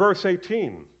 Verse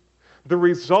 18. The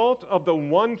result of the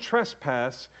one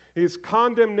trespass is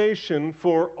condemnation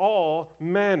for all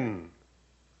men.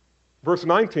 Verse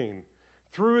 19.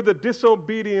 Through the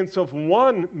disobedience of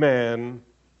one man,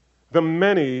 the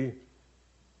many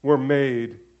were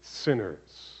made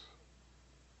sinners.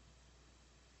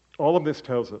 All of this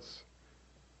tells us,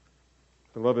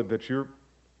 beloved, that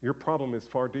your problem is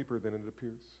far deeper than it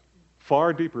appears.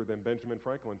 Far deeper than Benjamin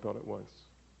Franklin thought it was.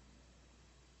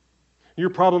 Your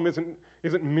problem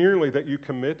isn't merely that you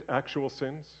commit actual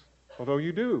sins, although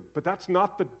you do, but that's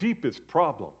not the deepest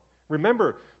problem.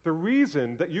 Remember, the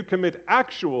reason that you commit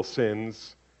actual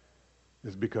sins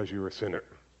is because you're a sinner.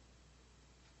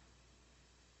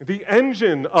 The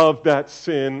engine of that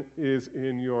sin is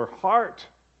in your heart,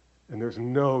 and there's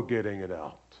no getting it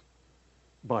out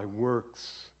by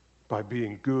works, by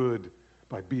being good,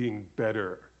 by being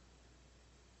better.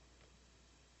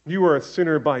 You are a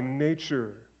sinner by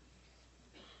nature.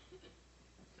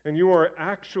 And you are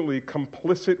actually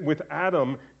complicit with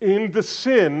Adam in the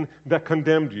sin that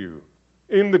condemned you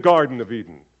in the Garden of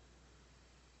Eden.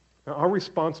 Now, our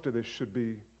response to this should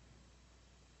be,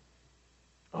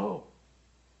 oh,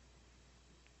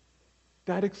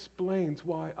 that explains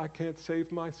why I can't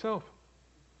save myself.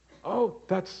 Oh,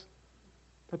 that's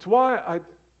why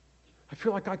I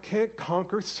feel like I can't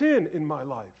conquer sin in my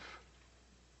life.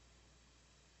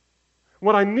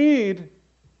 What I need,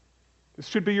 this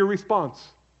should be your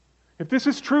response. If this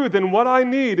is true, then what I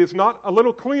need is not a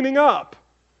little cleaning up,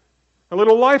 a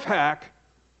little life hack,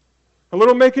 a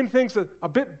little making things a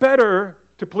bit better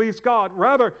to please God.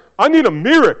 Rather, I need a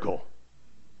miracle.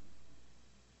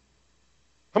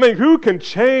 I mean, who can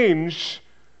change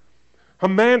a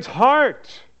man's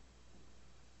heart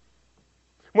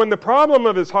when the problem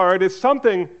of his heart is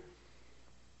something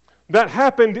that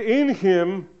happened in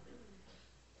him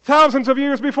thousands of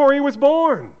years before he was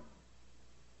born?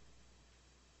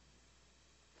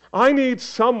 I need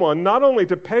someone not only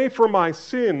to pay for my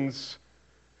sins,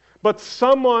 but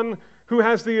someone who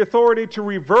has the authority to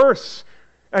reverse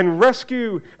and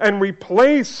rescue and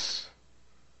replace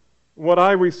what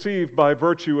I received by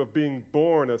virtue of being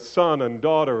born a son and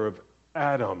daughter of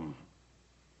Adam.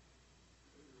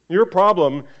 Your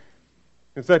problem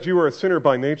is that you are a sinner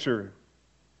by nature,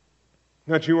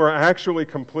 that you are actually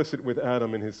complicit with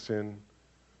Adam in his sin.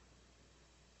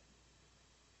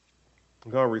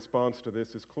 And our response to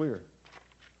this is clear.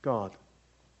 God,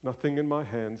 nothing in my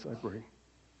hands I bring.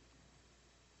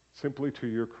 Simply to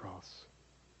your cross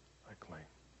I cling.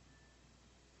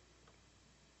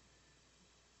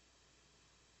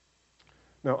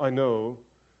 Now, I know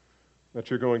that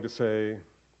you're going to say,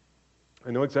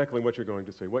 I know exactly what you're going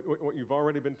to say, what you've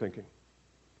already been thinking.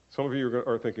 Some of you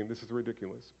are thinking, this is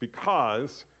ridiculous,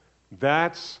 because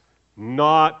that's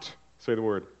not, say the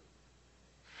word,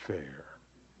 fair.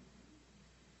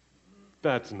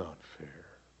 That's not fair.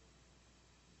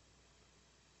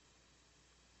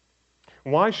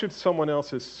 Why should someone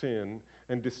else's sin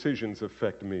and decisions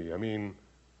affect me? I mean,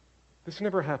 this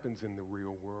never happens in the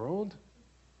real world,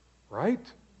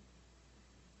 right?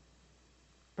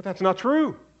 But that's not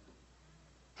true.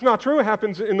 It's not true. It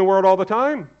happens in the world all the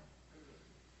time.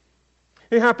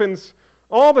 It happens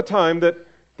all the time that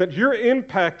you're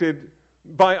impacted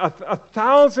by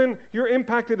you're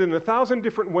impacted in 1,000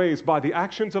 different ways by the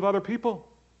actions of other people.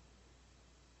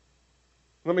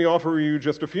 Let me offer you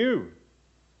just a few.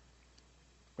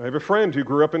 I have a friend who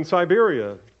grew up in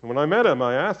Siberia. And when I met him,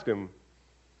 I asked him,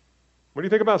 what do you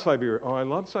think about Siberia? Oh, I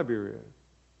love Siberia.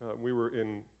 We were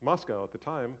in Moscow at the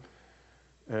time,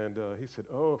 and he said,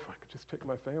 oh, if I could just take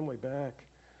my family back.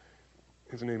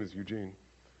 His name is Eugene.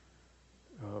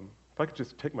 If I could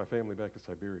just take my family back to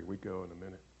Siberia, we'd go in a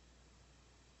minute.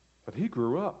 But he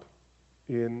grew up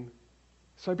in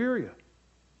Siberia.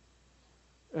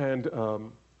 And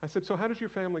I said, so how did your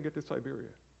family get to Siberia?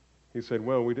 He said,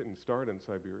 well, we didn't start in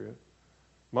Siberia.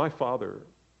 My father,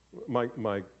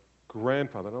 my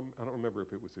grandfather, I don't remember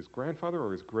if it was his grandfather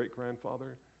or his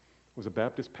great-grandfather, was a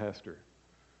Baptist pastor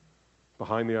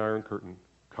behind the Iron Curtain,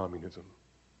 communism.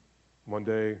 One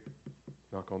day,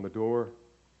 knock on the door,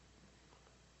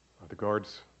 the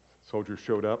soldiers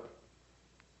showed up,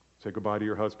 say goodbye to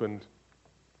your husband,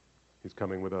 he's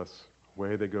coming with us.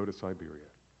 Away they go to Siberia.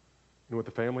 You know what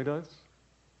the family does?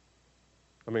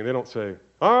 I mean, they don't say,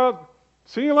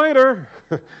 see you later.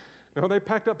 No, they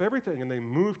packed up everything and they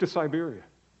moved to Siberia.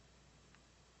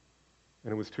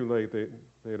 And it was too late. They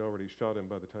had already shot him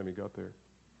by the time he got there.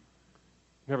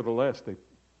 Nevertheless, they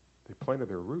planted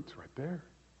their roots right there.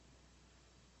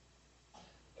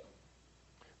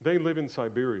 They live in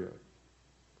Siberia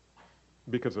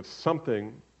because of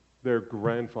something their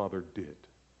grandfather did.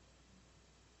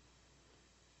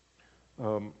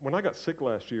 When I got sick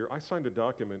last year, I signed a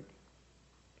document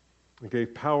and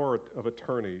gave power of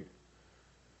attorney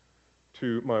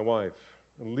to my wife,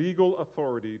 legal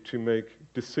authority to make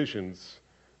decisions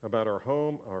about our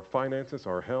home, our finances,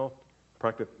 our health,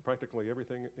 practically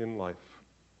everything in life.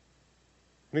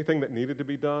 Anything that needed to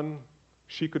be done,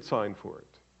 she could sign for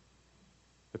it.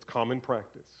 It's common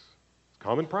practice. It's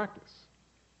common practice.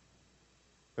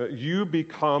 You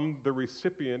become the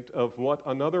recipient of what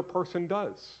another person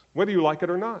does, whether you like it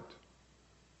or not.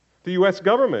 The U.S.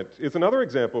 government is another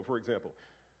example, for example.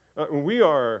 We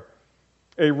are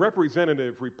a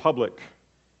representative republic.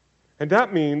 And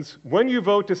that means when you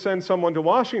vote to send someone to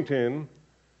Washington,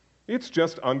 it's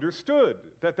just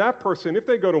understood that that person, if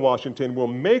they go to Washington, will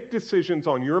make decisions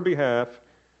on your behalf,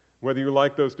 whether you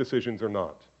like those decisions or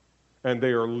not. And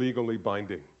they are legally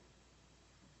binding.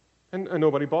 And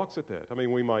nobody balks at that. I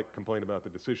mean, we might complain about the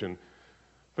decision,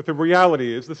 but the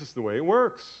reality is this is the way it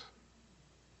works.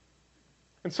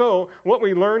 And so, what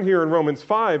we learn here in Romans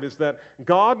 5 is that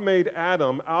God made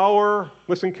Adam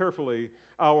listen carefully,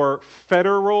 our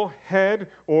federal head,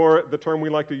 or the term we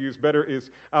like to use better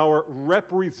is our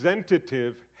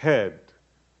representative head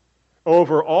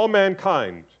over all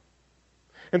mankind.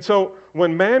 And so,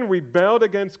 when man rebelled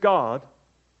against God,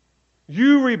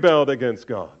 you rebelled against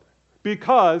God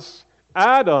because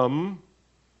Adam,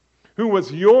 who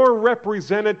was your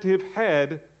representative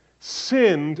head,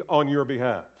 sinned on your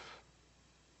behalf.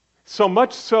 So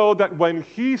much so that when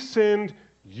he sinned,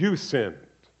 you sinned.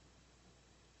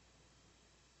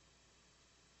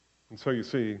 And so you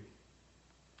see,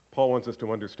 Paul wants us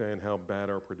to understand how bad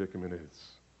our predicament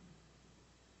is.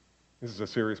 This is a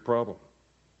serious problem.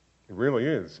 It really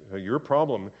is. Your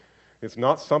problem is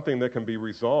not something that can be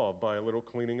resolved by a little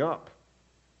cleaning up.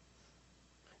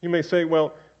 You may say,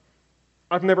 well,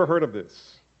 I've never heard of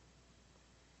this,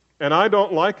 and I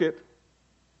don't like it,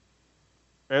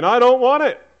 and I don't want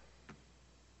it.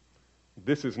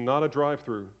 This is not a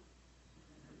drive-through.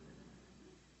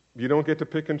 You don't get to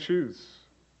pick and choose.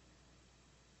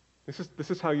 This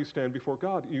is how you stand before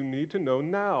God. You need to know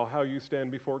now how you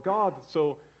stand before God.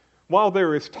 So while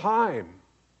there is time,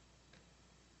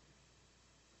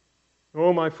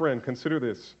 oh, my friend, consider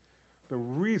this. The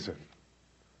reason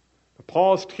that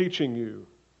Paul is teaching you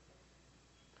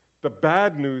the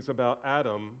bad news about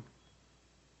Adam,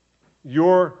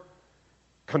 your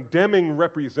condemning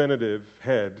representative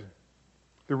head,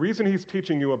 the reason he's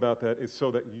teaching you about that is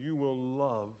so that you will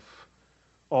love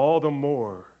all the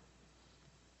more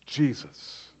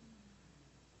Jesus,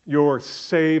 your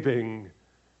saving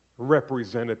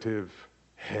representative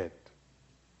head.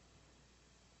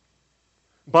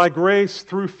 By grace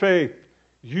through faith,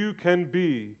 you can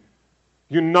be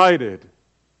united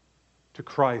to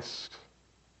Christ,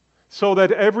 so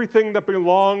that everything that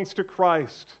belongs to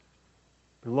Christ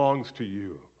belongs to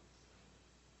you.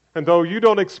 And though you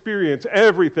don't experience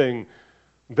everything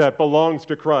that belongs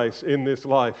to Christ in this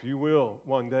life, you will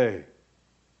one day.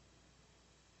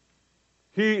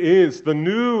 He is the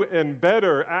new and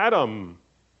better Adam.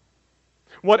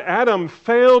 What Adam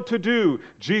failed to do,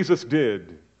 Jesus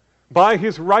did by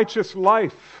his righteous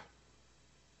life.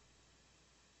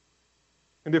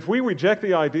 And if we reject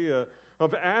the idea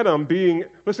of Adam being,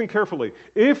 listen carefully,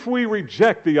 if we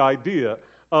reject the idea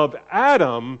of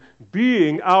Adam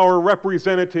being our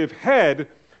representative head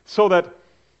so that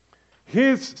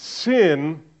his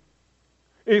sin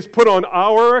is put on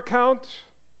our account,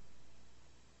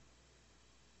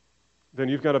 then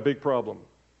you've got a big problem.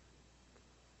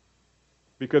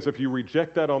 Because if you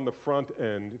reject that on the front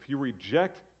end, if you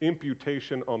reject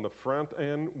imputation on the front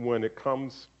end when it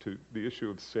comes to the issue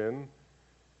of sin,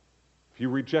 if you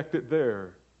reject it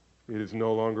there, it is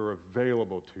no longer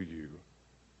available to you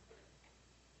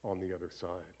on the other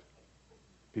side.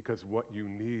 Because what you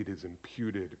need is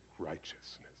imputed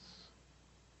righteousness.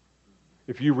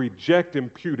 If you reject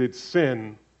imputed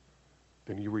sin,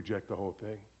 then you reject the whole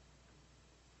thing.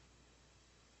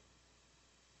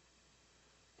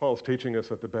 Paul's teaching us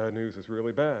that the bad news is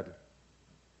really bad,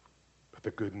 but the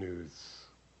good news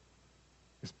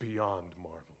is beyond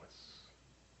marvelous.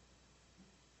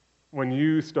 When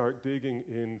you start digging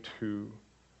into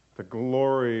the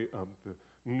glory of the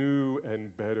new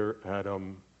and better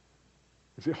Adam,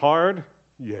 is it hard?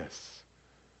 Yes.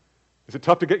 Is it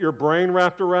tough to get your brain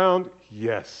wrapped around?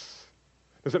 Yes.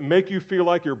 Does it make you feel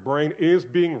like your brain is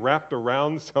being wrapped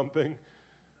around something?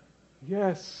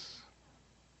 Yes.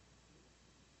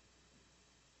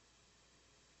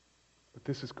 But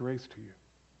this is grace to you.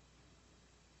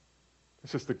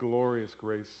 This is the glorious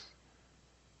grace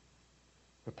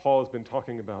that Paul has been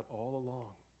talking about all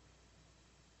along.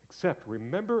 Except,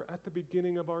 remember at the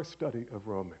beginning of our study of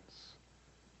Romans,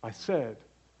 I said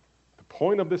the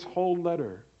point of this whole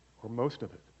letter, or most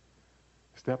of it,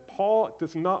 is that Paul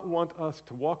does not want us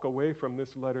to walk away from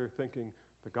this letter thinking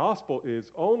the gospel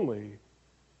is only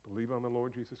believe on the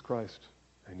Lord Jesus Christ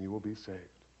and you will be saved.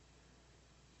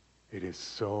 It is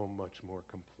so much more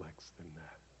complex than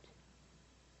that.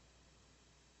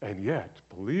 And yet,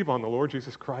 believe on the Lord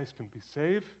Jesus Christ and be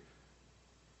saved.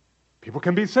 People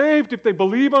can be saved if they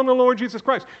believe on the Lord Jesus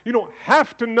Christ. You don't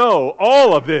have to know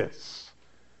all of this.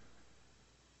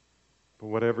 But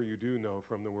whatever you do know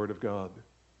from the Word of God,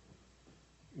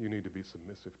 you need to be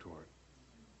submissive toward.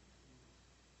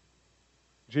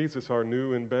 Jesus, our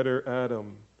new and better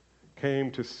Adam, came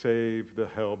to save the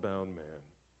hell-bound man.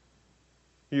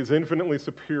 He is infinitely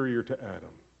superior to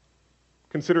Adam.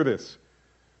 Consider this.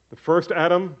 The first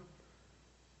Adam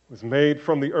was made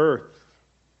from the earth,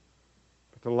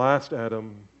 but the last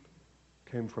Adam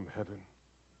came from heaven.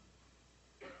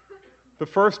 The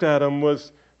first Adam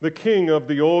was the king of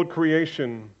the old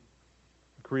creation,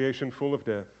 a creation full of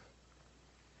death.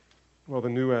 Well, the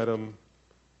new Adam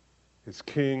is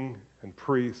king and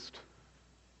priest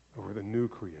over the new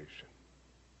creation.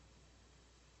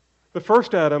 The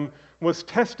first Adam was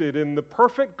tested in the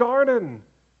perfect garden,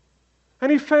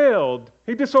 and he failed.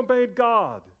 He disobeyed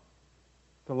God.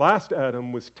 The last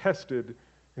Adam was tested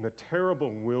in a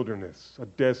terrible wilderness, a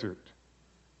desert,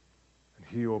 and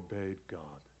he obeyed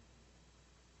God.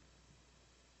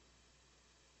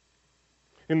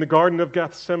 In the Garden of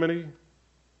Gethsemane,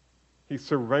 he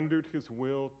surrendered his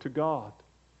will to God.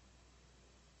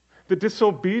 The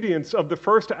disobedience of the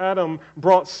first Adam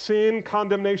brought sin,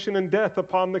 condemnation, and death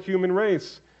upon the human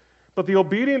race. But the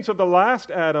obedience of the last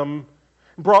Adam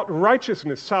brought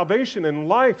righteousness, salvation, and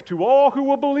life to all who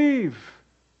will believe.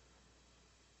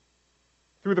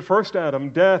 Through the first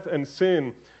Adam, death and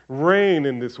sin reign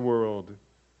in this world.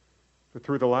 But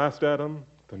through the last Adam,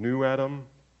 the new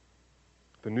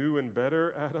and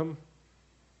better Adam,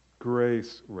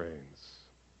 grace reigns.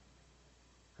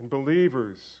 And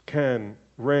believers can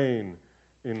reign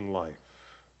in life.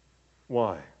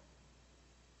 Why?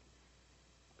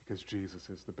 Because Jesus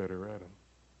is the better Adam.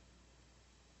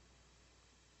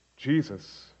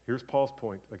 Jesus, here's Paul's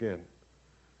point again.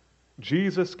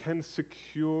 Jesus can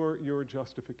secure your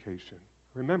justification.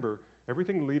 Remember,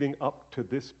 everything leading up to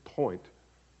this point,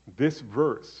 this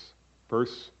verse,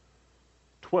 verse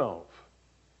 12,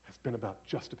 has been about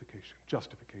justification,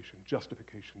 justification,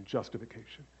 justification,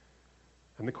 justification.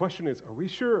 And the question is, are we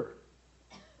sure?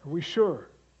 Are we sure?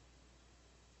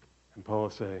 And Paul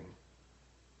is saying,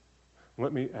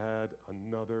 let me add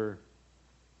another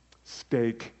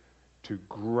stake to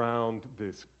ground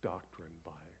this doctrine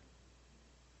by.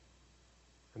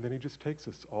 And then he just takes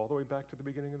us all the way back to the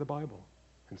beginning of the Bible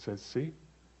and says, see,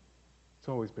 it's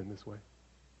always been this way.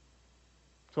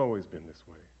 It's always been this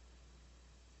way.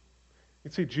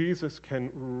 You see, Jesus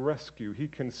can rescue, he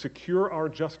can secure our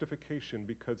justification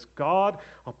because God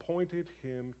appointed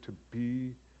him to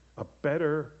be a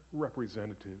better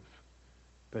representative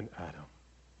than Adam.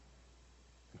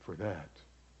 And for that,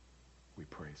 we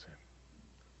praise him.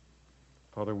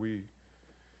 Father, we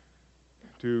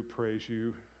do praise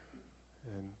you,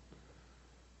 and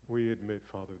we admit,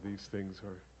 Father, these things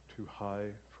are too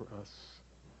high for us.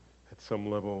 At some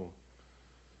level,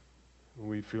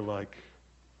 we feel like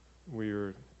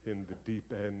we're in the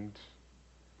deep end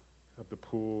of the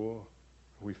pool.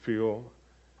 We feel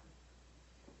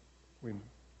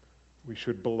we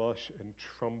should blush and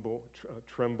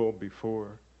tremble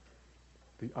before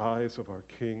the eyes of our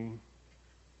King,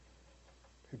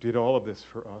 who did all of this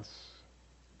for us.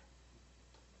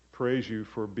 Praise you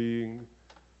for being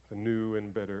the new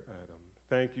and better Adam.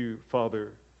 Thank you,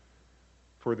 Father,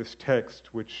 for this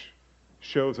text which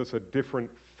shows us a different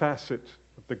facet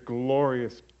of the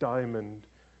glorious diamond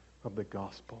of the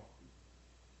gospel.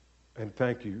 And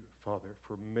thank you, Father,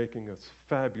 for making us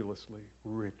fabulously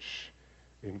rich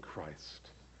in Christ.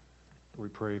 We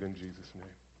pray it in Jesus' name.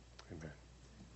 Amen.